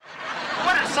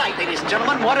sight, ladies and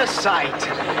gentlemen, what a sight.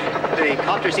 The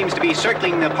copter seems to be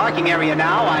circling the parking area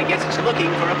now. I guess it's looking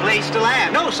for a place to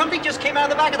land. No, something just came out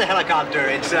of the back of the helicopter.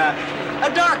 It's a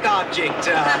dark object.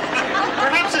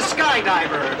 Perhaps a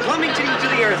skydiver plummeting to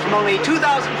the earth from only 2,000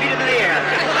 feet into the air.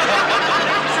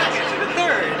 Second to the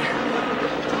third.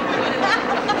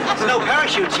 There's no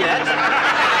parachutes yet.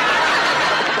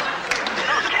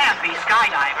 Those can't be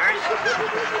skydivers.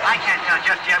 I can't tell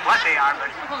just yet what they are, but...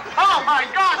 Oh, my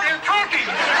God, they're turkeys!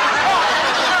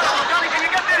 Oh, Johnny, can you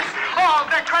get this? Oh,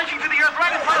 they're crashing to the earth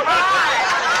right in front of our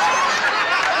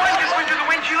eyes! One just went through the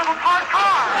windshield of a parked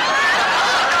car!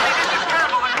 Johnny, this is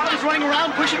terrible. The Brothers running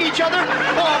around, pushing each other.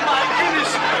 Oh, my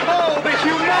goodness. Oh, the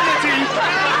humanity.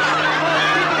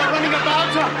 Oh, people are running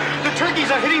about. The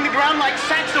turkeys are hitting the ground like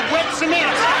sacks of wet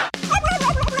cement.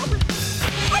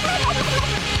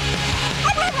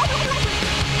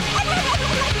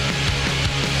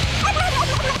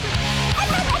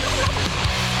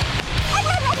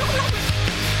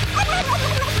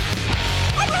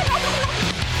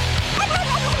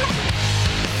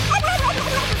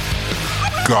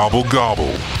 Gobble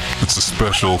Gobble. It's a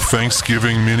special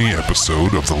Thanksgiving mini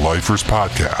episode of the Lifers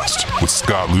podcast with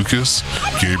Scott Lucas,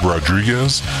 Gabe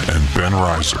Rodriguez, and Ben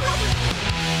Reiser.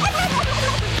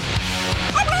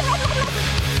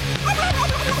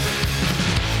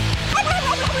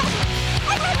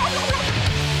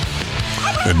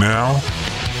 And now,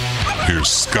 here's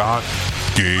Scott,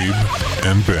 Gabe,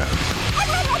 and Ben.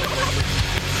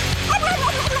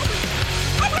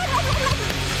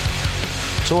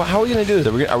 So how are we going to do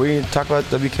this? Are we going to talk about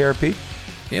WKRP?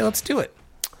 Yeah, let's do it.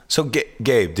 So,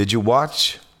 Gabe, did you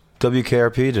watch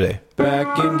WKRP today?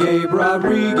 Back in Gabe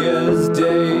Rodriguez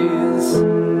days,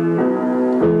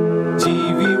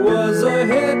 TV was a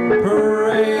hit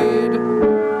parade.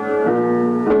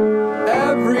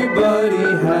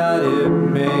 Everybody had it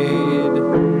made.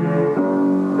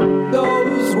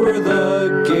 Those were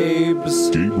the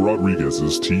Gabes. Gabe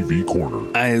Rodriguez's TV Corner.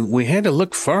 We had to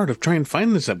look far to try and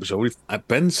find this episode.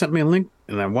 Ben sent me a link,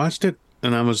 and I watched it,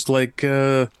 and I was like,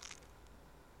 I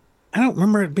don't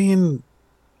remember it being...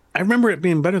 I remember it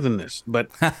being better than this, but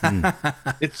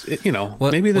it's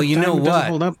maybe the time doesn't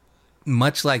hold up.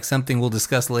 Much like something we'll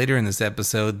discuss later in this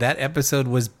episode, that episode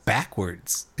was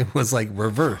backwards. It was like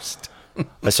reversed.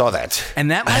 I saw that.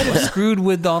 And that might have screwed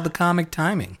with all the comic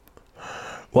timing.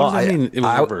 Well, I mean, it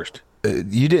was reversed.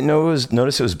 You didn't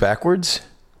notice it was backwards?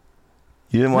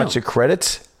 You didn't watch the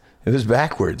credits? It was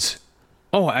backwards.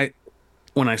 Oh,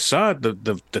 when I saw it,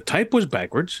 the type was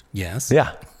backwards. Yes.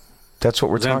 Yeah. That's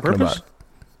what we're talking about. Do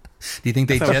you think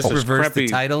they just reversed the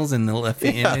titles and left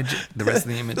the image, the rest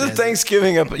of the image? The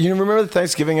Thanksgiving you remember the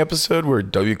Thanksgiving episode where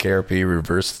WKRP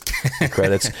reversed the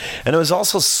credits? And it was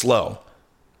also slow.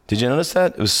 Did you notice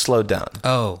that? It was slowed down.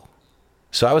 Oh.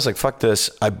 So I was like, fuck this.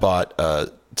 I bought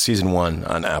season 1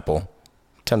 on Apple.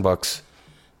 $10.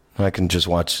 I can just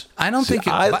watch. I don't think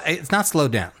it's not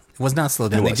slowed down. It was not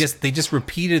slowed down. They just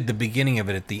repeated the beginning of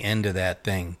it at the end of that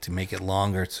thing to make it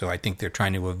longer. So I think they're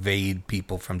trying to evade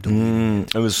people from deleting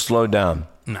it. It was slowed down.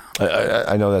 No.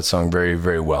 I know that song very,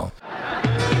 very well.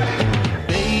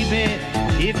 Baby,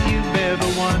 if you've ever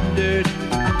wondered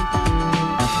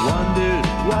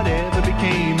whatever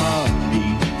became of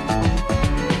me.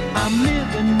 I'm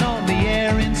living on the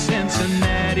air in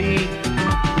Cincinnati,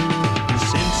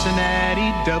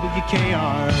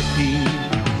 WKRP.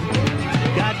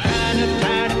 Got kind of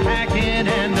tired of packing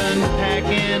and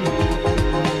unpacking,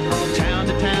 town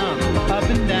to town, up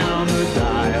and down the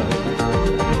dial.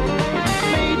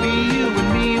 Maybe you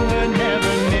and me were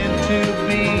never meant to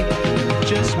be.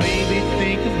 Just maybe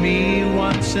think of me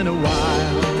once in a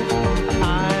while.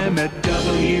 I'm at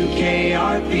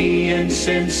WKRP in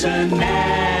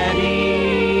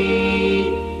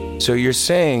Cincinnati. So you're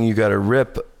saying you got a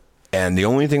rip, and the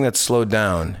only thing that's slowed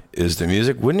down is the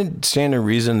music? Wouldn't it stand to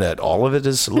reason that all of it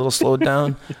is a little slowed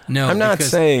down? No, I'm not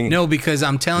saying. No, because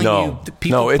I'm telling you,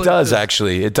 people. No, it does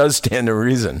actually. It does stand to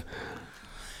reason.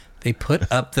 They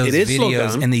put up those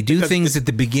videos and they do things at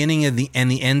the beginning of the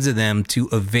ends of them to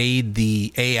evade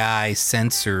the AI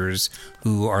censors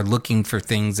who are looking for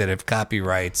things that have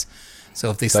copyrights. So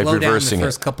if they slow down the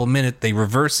first couple minutes, they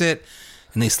reverse it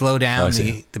and they slow down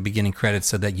the beginning credits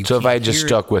so that you. So if I just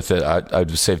stuck with it,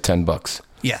 I'd save $10.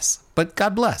 Yes, but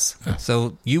God bless.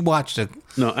 So you watched it.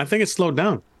 No, I think it's slowed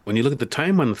down. When you look at the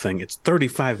time on the thing, it's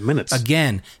 35 minutes.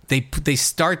 Again, they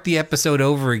start the episode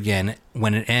over again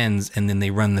when it ends, and then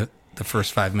they run the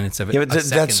first 5 minutes of it. Yeah, but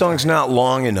that song's not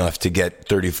long enough to get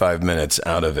 35 minutes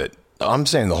out of it. I'm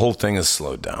saying the whole thing is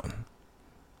slowed down.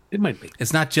 It might be.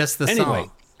 It's not just the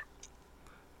song.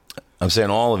 I'm saying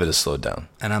all of it is slowed down.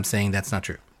 And I'm saying that's not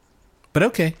true. But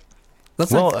okay.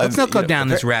 Let's not go down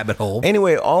this rabbit hole.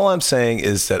 Anyway, all I'm saying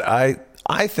is that I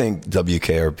think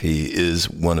WKRP is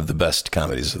one of the best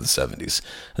comedies of the 70s.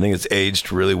 I think it's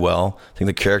aged really well. I think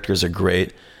the characters are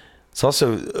great. It's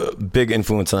also a big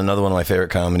influence on another one of my favorite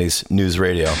comedies, News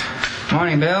Radio.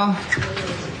 Morning, Bill.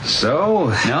 So?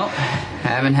 No,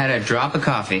 haven't had a drop of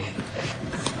coffee.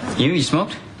 You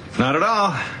smoked? Not at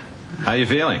all. How you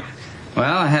feeling?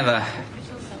 Well, I have a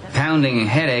pounding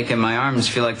headache and my arms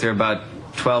feel like they're about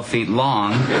 12 feet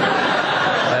long.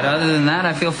 But other than that,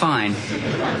 I feel fine.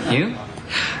 You?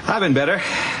 I've been better.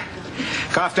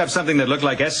 Coughed up something that looked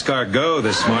like escargot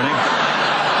this morning.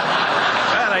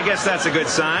 Well, I guess that's a good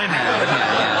sign.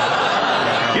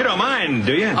 Yeah. You don't mind,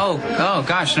 do you? Oh,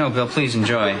 gosh, no, Bill, please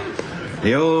enjoy.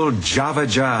 The old Java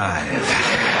Jive.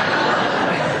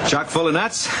 Chock full of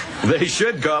nuts? They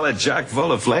should call it chock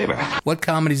full of flavor. What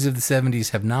comedies of the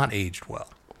 70s have not aged well?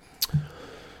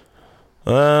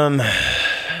 I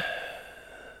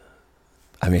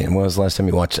mean, when was the last time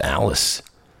you watched Alice?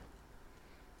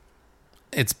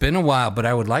 It's been a while, but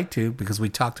I would like to because we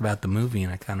talked about the movie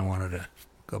and I kind of wanted to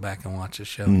go back and watch the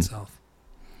show itself.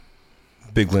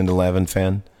 Big Linda Lavin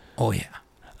fan? Oh, yeah.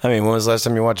 I mean, when was the last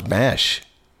time you watched MASH?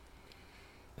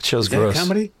 The show's gross. Is that a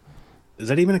comedy? Is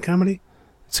that even a comedy?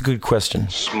 It's a good question.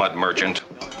 Smut merchant.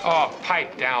 Oh,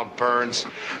 pipe down, Burns.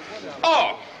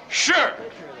 Oh, sure.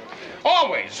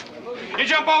 Always. You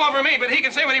jump all over me, but he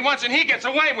can say what he wants and he gets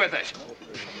away with it.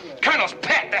 Colonel's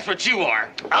pet, that's what you are.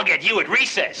 I'll get you at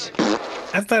recess.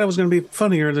 I thought it was going to be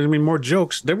funnier. There's going to be more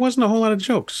jokes. There wasn't a whole lot of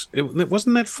jokes. It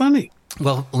wasn't that funny.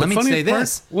 Well, let me say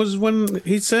this. Was when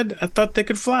he said, I thought they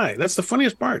could fly. That's the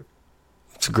funniest part.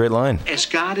 It's a great line. As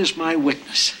God is my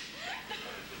witness,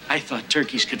 I thought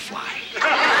turkeys could fly.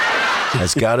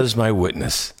 As God is my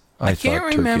witness, I can't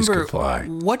thought remember turkeys could fly.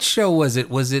 what show was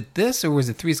it. Was it this or was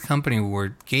it Three's Company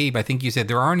where Gabe, I think you said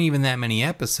there aren't even that many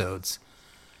episodes.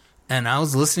 And I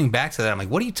was listening back to that. I'm like,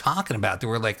 what are you talking about? There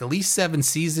were like at least 7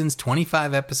 seasons,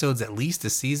 25 episodes, at least a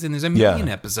season. There's a million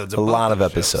episodes. A lot of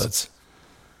episodes.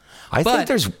 I think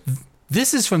there's...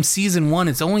 This is from season 1.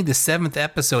 It's only the 7th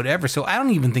episode ever. So I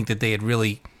don't even think that they had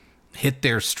really hit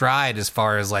their stride as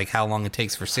far as like how long it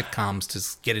takes for sitcoms to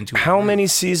get into. How many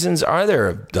seasons are there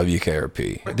of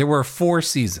WKRP? There were 4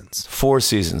 seasons. 4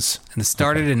 seasons. And it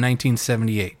started in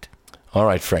 1978. All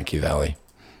right, Frankie Valli.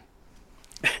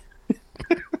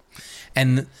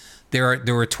 And there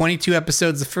were 22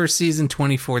 episodes the first season,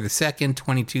 24 the second,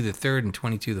 22 the third, and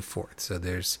 22 the fourth. So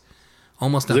there's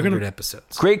almost 100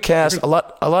 episodes. Great cast, a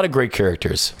lot of great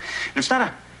characters. It's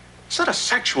not a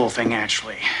sexual thing,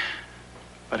 actually,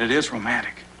 but it is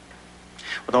romantic.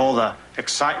 With all the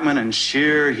excitement and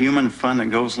sheer human fun that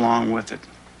goes along with it.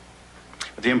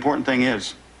 But the important thing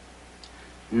is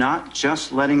not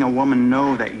just letting a woman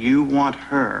know that you want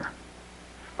her,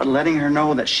 but letting her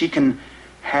know that she can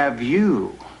have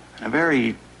you in a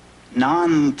very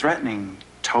non-threatening,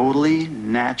 totally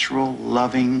natural,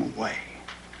 loving way.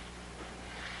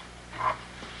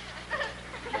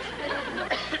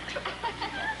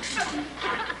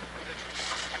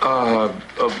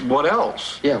 What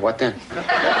else? Yeah, what then? Come on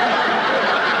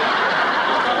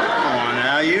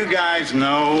now, you guys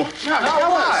know. No,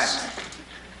 tell us.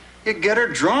 You get her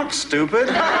drunk, stupid.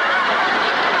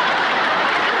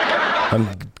 I'm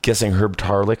guessing Herb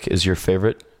Tarlick is your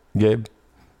favorite, Gabe?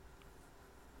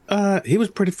 He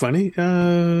was pretty funny.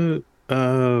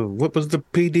 What was the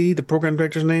PD, the program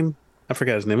director's name? I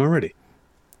forgot his name already.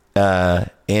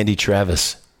 Andy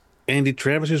Travis. Andy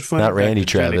Travis was funny. Not Randy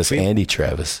Travis, Andy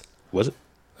Travis. Was it?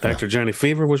 Dr. Johnny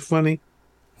Fever was funny.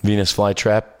 Venus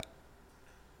Flytrap.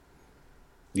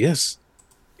 Yes,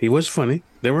 he was funny.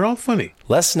 They were all funny.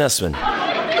 Les Nessman.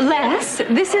 Les,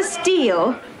 this is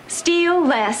Steele. Steele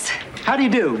Les. How do you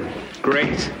do?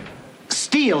 Great.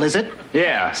 Steele, is it?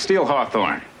 Yeah, Steele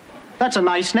Hawthorne. That's a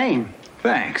nice name.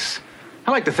 Thanks.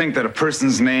 I like to think that a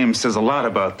person's name says a lot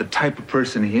about the type of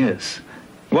person he is.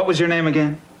 What was your name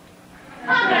again?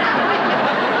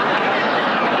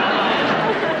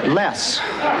 Les.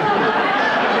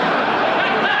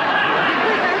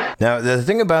 Now, the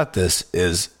thing about this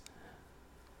is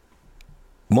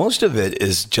most of it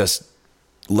is just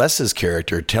Les's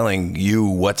character telling you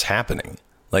what's happening.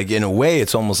 Like, in a way,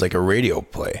 it's almost like a radio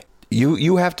play.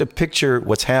 You have to picture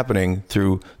what's happening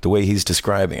through the way he's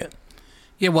describing it.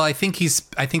 Yeah, well, I think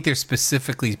they're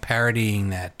specifically parodying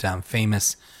that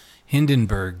famous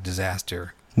Hindenburg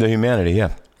disaster. The Humanity,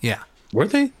 yeah. Yeah. Were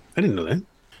they? I didn't know that.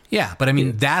 Yeah, but I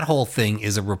mean, that whole thing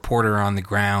is a reporter on the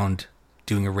ground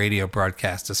doing a radio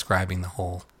broadcast describing the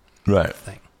whole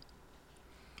thing.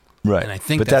 Right. And I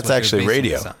think but that's actually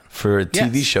radio. For a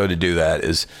TV Yes. show to do that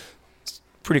is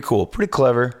pretty cool, pretty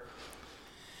clever.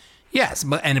 Yes,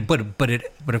 but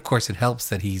of course it helps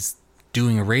that he's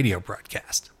doing a radio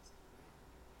broadcast.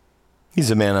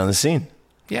 He's a man on the scene.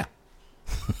 Yeah.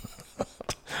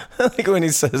 I think when he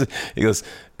says it, he goes,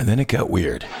 and then it got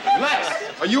weird.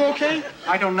 Les, are you okay?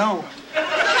 I don't know.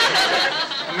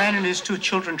 A man and his 2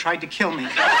 children tried to kill me.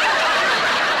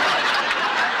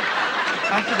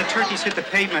 After the turkeys hit the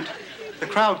pavement, the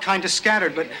crowd kind of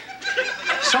scattered, but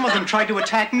some of them tried to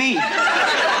attack me. I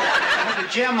had to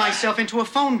jam myself into a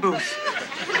phone booth.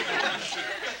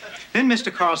 Then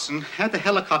Mr. Carlson had the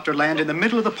helicopter land in the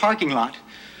middle of the parking lot.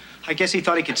 I guess he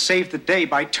thought he could save the day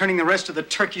by turning the rest of the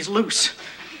turkeys loose.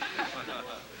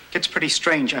 Gets pretty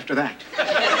strange after that.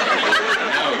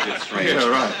 Now it gets strange. Yeah,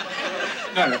 right.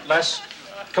 No, Les,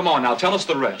 come on now, tell us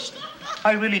the rest.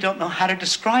 I really don't know how to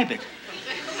describe it.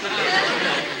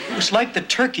 It was like the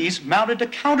turkeys mounted a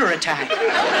counterattack.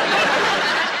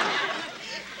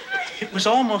 It was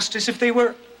almost as if they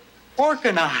were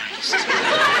organized.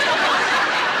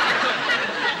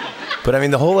 But I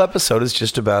mean, the whole episode is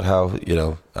just about how,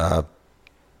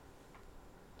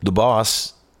 the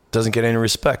boss doesn't get any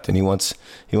respect, and he wants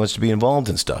to be involved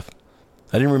in stuff.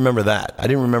 I didn't remember that. I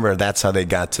didn't remember that's how they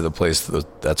got to the place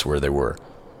that's where they were.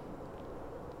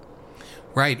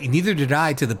 Right. Neither did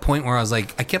I, to the point where I was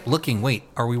like, I kept looking, wait,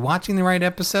 are we watching the right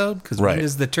episode? Because when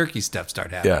does the turkey stuff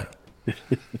start happening? Yeah.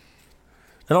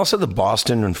 And also the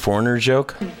Boston and Foreigner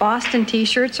joke. Boston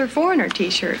T-shirts or Foreigner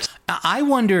T-shirts. I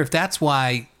wonder if that's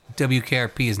why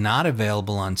WKRP is not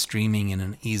available on streaming in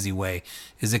an easy way.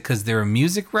 Is it because there are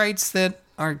music rights that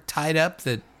are tied up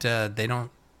that they didn't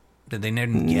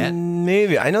get?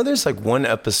 Maybe. I know there's like one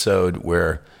episode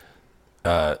where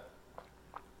Mr.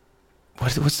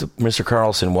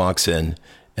 Carlson walks in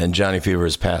and Johnny Fever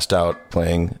is passed out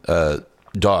playing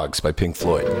Dogs by Pink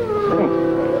Floyd.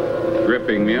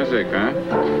 Gripping music, huh?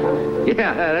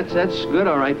 Yeah, that's good,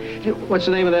 all right. What's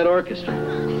the name of that orchestra?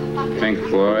 Pink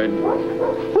Floyd.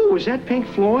 Oh, was that Pink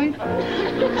Floyd?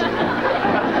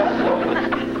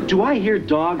 Do I hear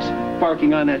dogs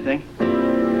barking on that thing?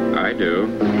 I do.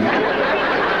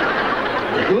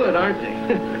 Good, aren't they?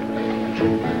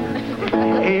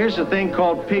 Hey, here's a thing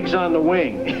called Pigs on the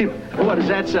Wing. What does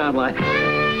that sound like?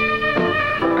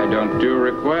 I don't do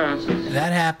requests.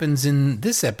 That happens in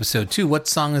this episode, too. What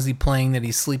song is he playing that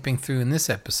he's sleeping through in this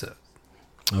episode?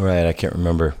 All right, I can't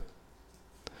remember.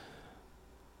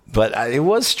 But it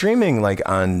was streaming like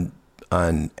on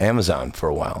Amazon for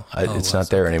a while. It's not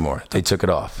there anymore. They took it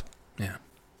off. Yeah.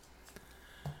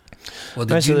 Well,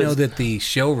 did you know that the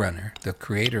showrunner, the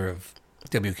creator of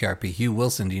WKRP, Hugh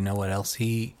Wilson, do you know what else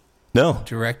he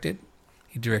directed?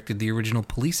 He directed the original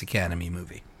Police Academy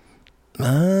movie.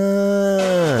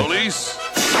 Police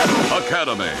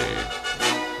Academy.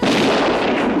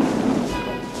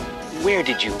 Where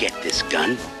did you get this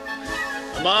gun?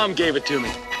 Mom gave it to me.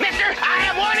 Mister, I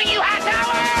am warning you,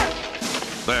 Hightower!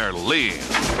 They're lean.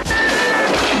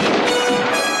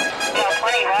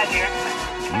 20, right here.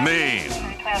 Mean.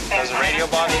 Does the radio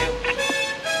bother you?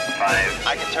 5.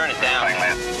 I can turn it down.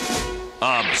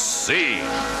 Obscene.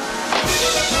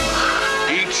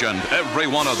 Each and every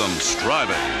one of them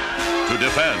striving to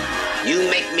defend. You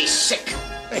make me sick.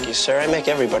 Thank you, sir. I make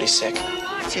everybody sick.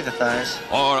 See the thighs.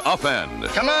 Or upend.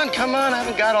 Come on. I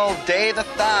haven't got all day. The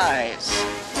thighs.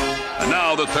 And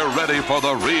now that they're ready for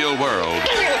the real world,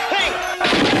 Give me the thing!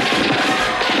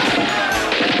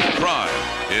 crime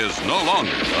is no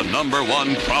longer the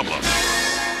 #1 problem.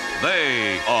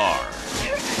 They are.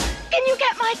 Can you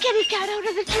get my kitty cat out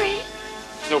of the tree?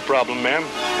 No problem, ma'am.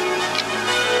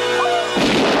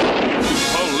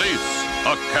 Police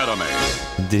Academy.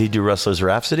 Did he do Wrestler's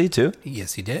Rhapsody too?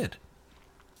 Yes, he did.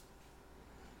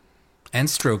 And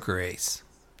Stroker Ace.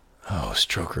 Oh,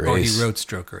 Stroker Ace. Oh, he wrote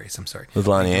Stroker Ace, I'm sorry. With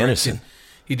Lonnie Anderson.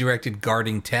 He directed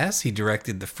Guarding Tess. He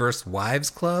directed The First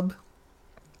Wives Club.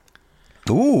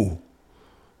 Ooh.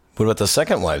 What about The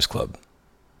Second Wives Club?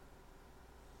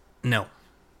 No.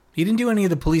 He didn't do any of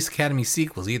the Police Academy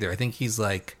sequels either. I think he's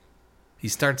like, he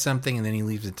starts something and then he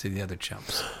leaves it to the other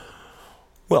chumps.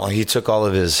 Well, he took all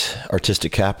of his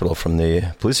artistic capital from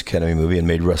the Police Academy movie and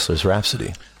made Wrestler's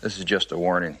Rhapsody. This is just a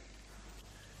warning.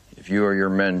 If you or your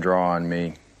men draw on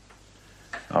me,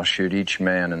 I'll shoot each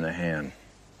man in the hand.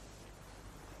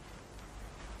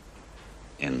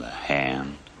 In the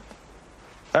hand?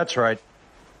 That's right.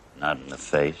 Not in the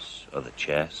face or the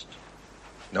chest?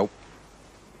 Nope.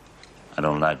 I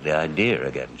don't like the idea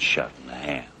of getting shot in the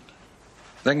hand.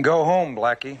 Then go home,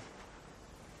 Blackie.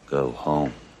 Go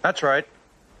home. That's right.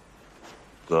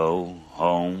 Go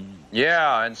home.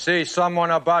 Yeah, and see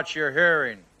someone about your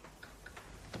hearing.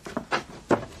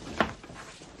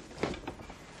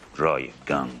 Draw your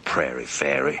gun, Prairie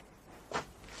Fairy.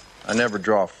 I never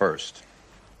draw first.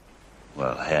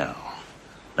 Well, hell,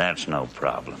 that's no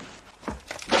problem.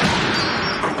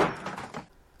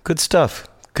 Good stuff.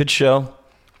 Good show.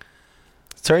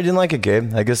 Sorry you didn't like it,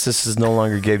 Gabe. I guess this is no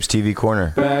longer Gabe's TV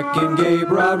corner. Back in Gabe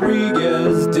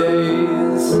Rodriguez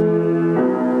days,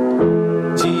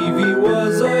 TV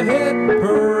was a hit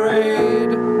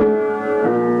parade.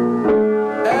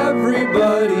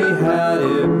 Everybody had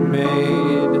it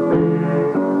made.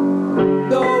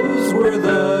 Those were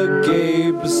the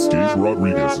Gabes. Gabe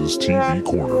Rodriguez's TV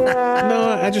corner.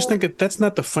 No, I just think that's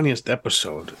not the funniest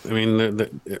episode. I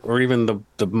mean, or even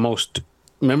the most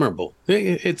memorable.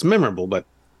 It's memorable, but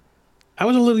I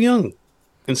was a little young.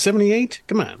 In 78?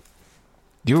 Come on.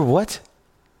 You were what?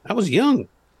 I was young.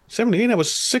 78, I was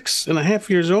 6.5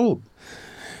 years old.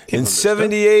 In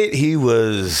 78, he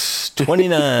was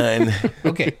 29.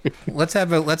 Okay, let's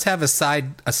have a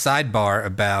sidebar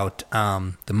about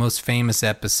the most famous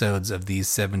episodes of these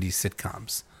 70s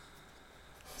sitcoms.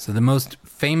 So the most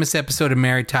famous episode of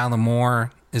Mary Tyler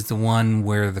Moore is the one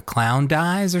where the clown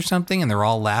dies or something, and they're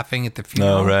all laughing at the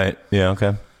funeral. Oh, right. Yeah,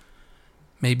 okay.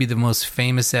 Maybe the most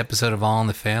famous episode of All in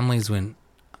the Family is when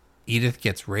Edith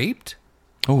gets raped.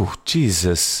 Oh,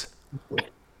 Jesus.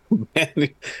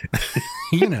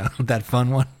 You know, that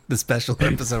fun one, the special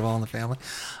episode of All in the Family.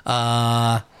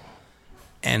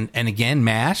 And again,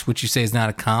 MASH, which you say is not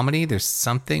a comedy. There's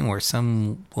something where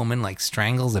some woman like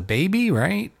strangles a baby,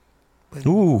 right?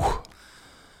 Ooh.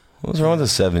 What was wrong with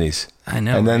the 70s? I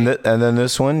know. And then right? and then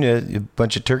this one, a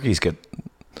bunch of turkeys get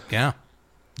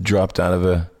dropped out of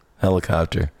a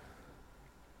helicopter.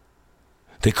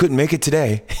 They couldn't make it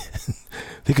today.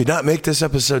 They could not make this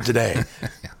episode today.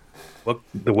 Well,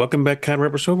 the Welcome Back Kotter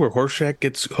episode where Horseshack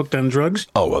gets hooked on drugs?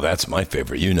 Oh, well, that's my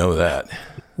favorite. You know that.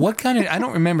 What kind of... I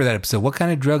don't remember that episode. What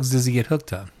kind of drugs does he get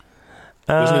hooked on?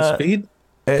 Wasn't it speed?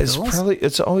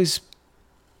 It's always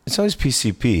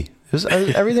PCP.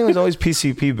 Everything was always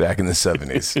PCP back in the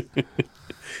 70s.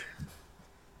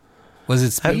 Was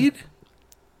it speed?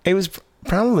 It was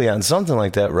probably on something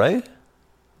like that, right?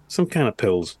 Some kind of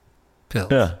pills.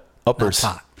 Yeah. Uppers.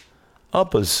 Not pot.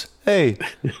 Uppers. Hey,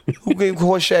 who gave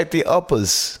Horseshack the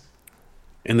uppers?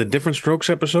 In the Different Strokes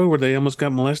episode where they almost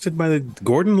got molested by the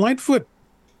Gordon Lightfoot.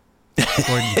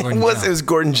 Gordon It was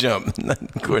Gordon Jump,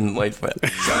 not Gordon Lightfoot.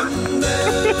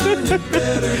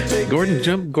 Gordon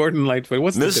Jump, Gordon Lightfoot.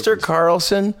 What's the Mr. difference?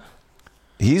 Carlson?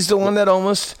 He's the one that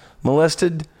almost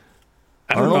molested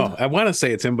I don't Arnold? know. I want to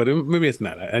say it's him, but maybe it's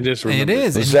not. I just remember. It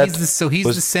is. Was And that- he's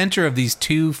was- the center of these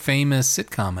two famous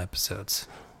sitcom episodes.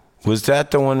 Was that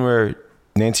the one where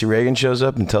Nancy Reagan shows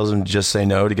up and tells him to just say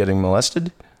no to getting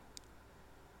molested?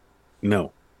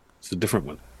 No. It's a different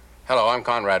one. Hello, I'm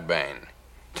Conrad Bain.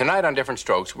 Tonight on Different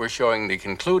Strokes, we're showing the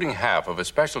concluding half of a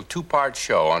special two-part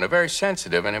show on a very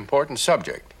sensitive and important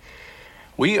subject.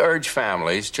 We urge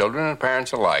families, children and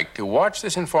parents alike, to watch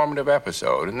this informative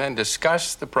episode and then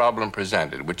discuss the problem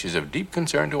presented, which is of deep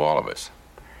concern to all of us.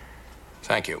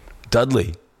 Thank you.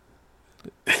 Dudley.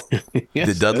 Yes,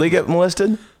 Did Dudley get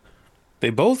molested? They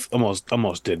both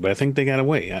almost did, but I think they got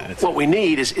away. What we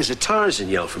need is a Tarzan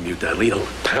yell from you, Dudley. You know,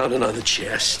 pounding on the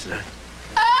chest.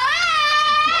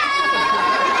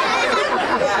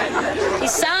 He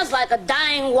sounds like a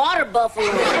dying water buffalo.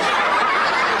 You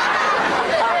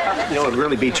know, what would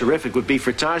really be terrific would be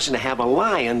for Tarzan to have a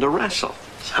lion to wrestle.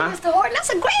 Huh? Mr. Horton, that's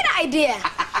a great idea.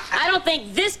 I don't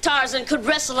think this Tarzan could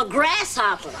wrestle a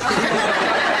grasshopper.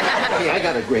 Hey, I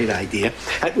got a great idea.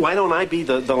 Why don't I be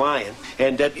the lion?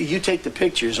 And you take the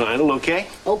pictures, Arnold, okay?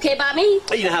 Okay by me?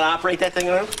 You know how to operate that thing,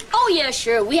 Arnold? Oh, yeah,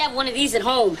 sure. We have one of these at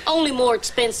home. Only more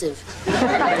expensive.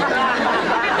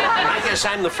 I guess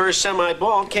I'm the first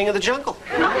semi-bald king of the jungle.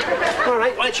 All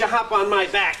right, why don't you hop on my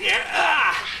back there?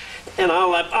 And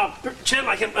I'll pretend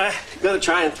like I'm going to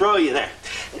try and throw you there.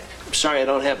 I'm sorry I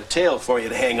don't have a tail for you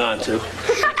to hang on to.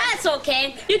 That's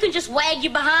okay. You can just wag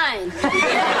your behind.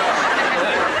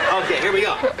 Okay, here we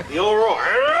go. The old roar.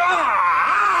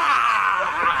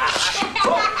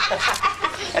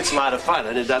 That's a lot of fun,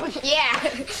 isn't it, Dudley? Yeah.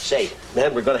 Say,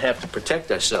 man, we're going to have to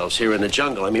protect ourselves here in the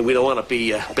jungle. I mean, we don't want to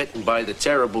be bitten by the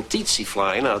terrible tsetse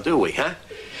fly now, do we, huh?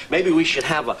 Maybe we should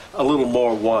have a little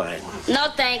more wine. No,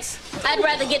 thanks. I'd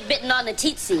rather get bitten on the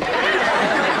tsetse.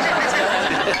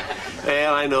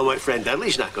 Well, I know my friend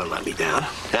Dudley's not going to let me down.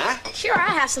 Huh? Sure,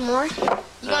 I'll have some more.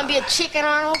 You gonna be a chicken,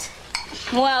 Arnold?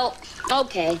 Well,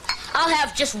 okay. I'll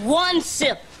have just one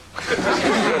sip.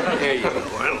 There you go,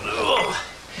 Arnold.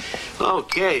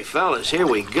 Okay, fellas, here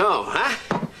we go, huh?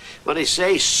 What do they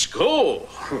say? School.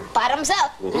 Bottoms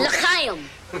up. L'chaim.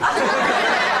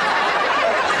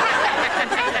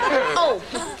 Oh,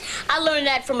 I learned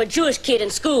that from a Jewish kid in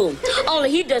school.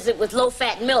 Only he does it with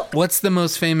low-fat milk. What's the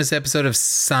most famous episode of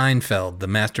Seinfeld? The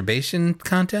masturbation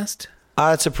contest?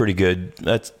 That's a pretty good.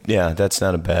 That's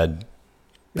not a bad.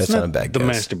 That's not a bad guess. The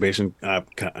masturbation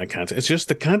contest. It's just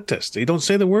the contest. You don't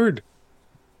say the word.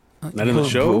 Not in the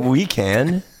show. We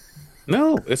can.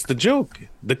 No, it's the joke.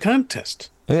 The contest.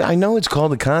 I know it's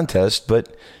called the contest,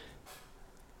 but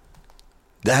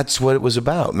that's what it was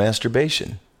about,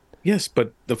 masturbation. Yes,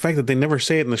 but the fact that they never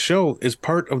say it in the show is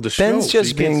part of the show. Ben's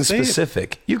just being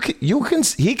specific. He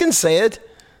can say it.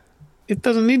 It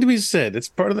doesn't need to be said. It's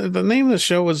part of the name of the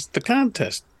show is the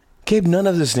contest. Gabe, none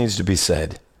of this needs to be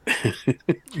said.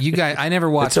 You guys, I never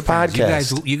watched. It's a Friends.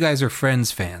 podcast. You guys are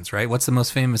Friends fans, right? What's the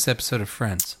most famous episode of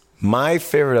Friends? My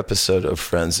favorite episode of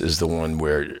Friends is the one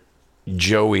where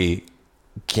Joey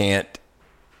can't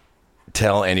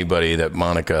tell anybody that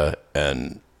Monica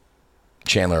and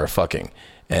Chandler are fucking,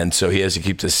 and so he has to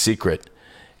keep this secret.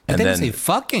 And they didn't say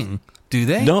fucking, do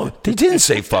they? No, they didn't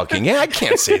say fucking. Yeah, I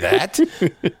can't say that.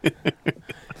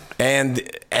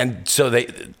 And so they,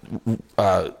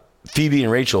 Phoebe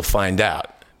and Rachel find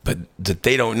out, but that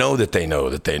they don't know that they know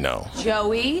that they know.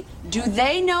 Joey, do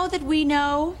they know that we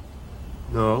know?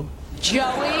 No.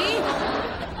 Joey?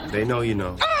 They know you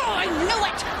know. Oh, I knew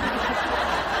it!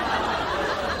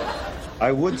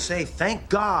 I would say, thank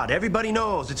God, everybody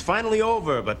knows it's finally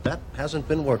over, but that hasn't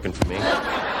been working for me.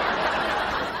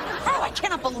 Oh, I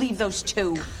cannot believe those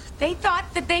two. They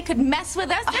thought that they could mess with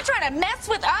us. They're trying to mess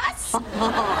with us.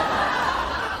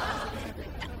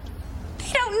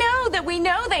 They don't know that we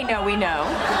know they know we know.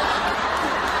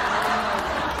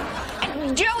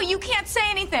 And Joey, you can't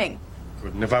say anything.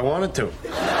 Couldn't if I wanted to.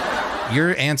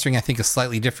 You're answering, I think, a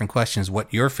slightly different question. Is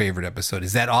what your favorite episode?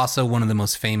 Is that also one of the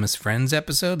most famous Friends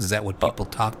episodes? Is that what people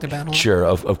talked about a lot? Sure,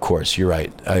 of course. You're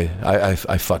right. I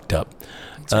fucked up.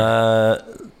 The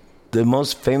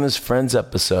most famous Friends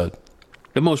episode.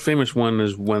 The most famous one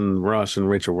is when Ross and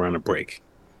Rachel were on a break.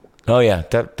 Oh yeah,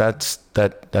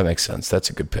 that makes sense. That's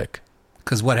a good pick.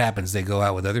 Because what happens? They go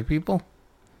out with other people?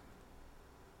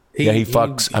 He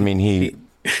fucks. He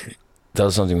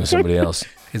does something with somebody else.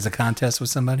 Is a contest with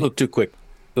somebody? A little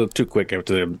too quick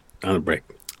after they're on a break.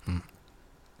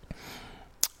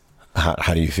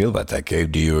 How do you feel about that,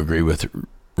 Gabe? Do you agree with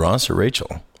Ross or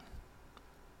Rachel?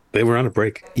 They were on a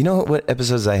break. You know what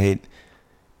episodes I hate?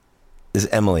 Is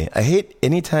Emily. I hate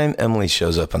anytime Emily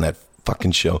shows up on that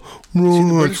fucking show.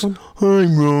 Ross, hi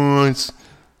Ross.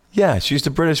 Yeah, she's the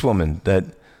British woman that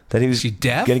he was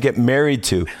going to get married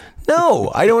to.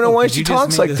 No, I don't know why she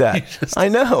talks like that. I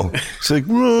know. She's like,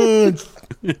 Ross.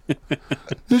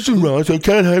 Listen, Ross, I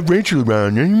can't have Rachel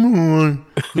around anymore.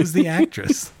 Who's the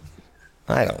actress?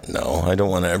 I don't know. I don't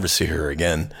want to ever see her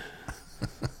again.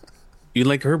 You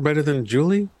like her better than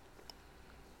Julie?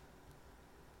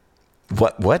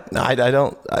 What? I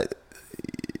don't.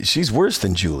 She's worse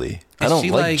than Julie. I don't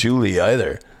like Julie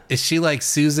either. Is she like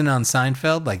Susan on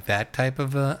Seinfeld? Like that type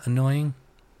of annoying?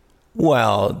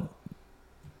 Well,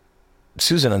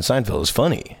 Susan on Seinfeld is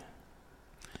funny.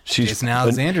 Jason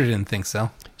Alexander didn't think so.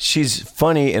 She's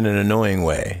funny in an annoying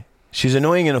way. She's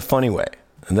annoying in a funny way.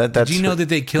 And that's. Did you know that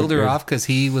they killed her off because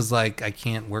he was like, I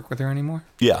can't work with her anymore?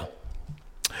 Yeah.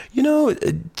 You know,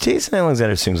 Jason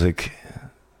Alexander seems like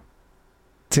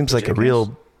a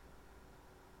real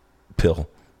pill.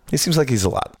 He seems like he's a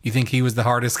lot. You think he was the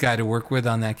hardest guy to work with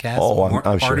on that cast? Oh,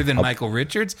 I'm sure. Harder than Michael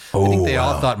Richards? I think they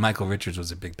all thought Michael Richards was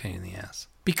a big pain in the ass.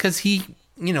 Because he,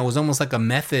 was almost like a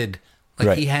method. Like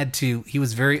right. He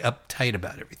was very uptight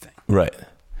about everything. Right.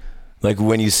 Like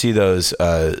when you see those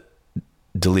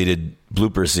deleted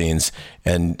blooper scenes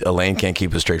and Elaine can't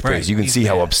keep a straight face, you can see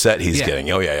how upset he's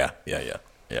getting. Oh, yeah.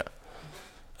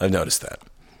 I've noticed that.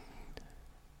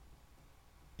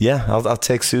 Yeah, I'll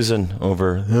take Susan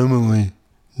over Emily.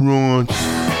 Ross.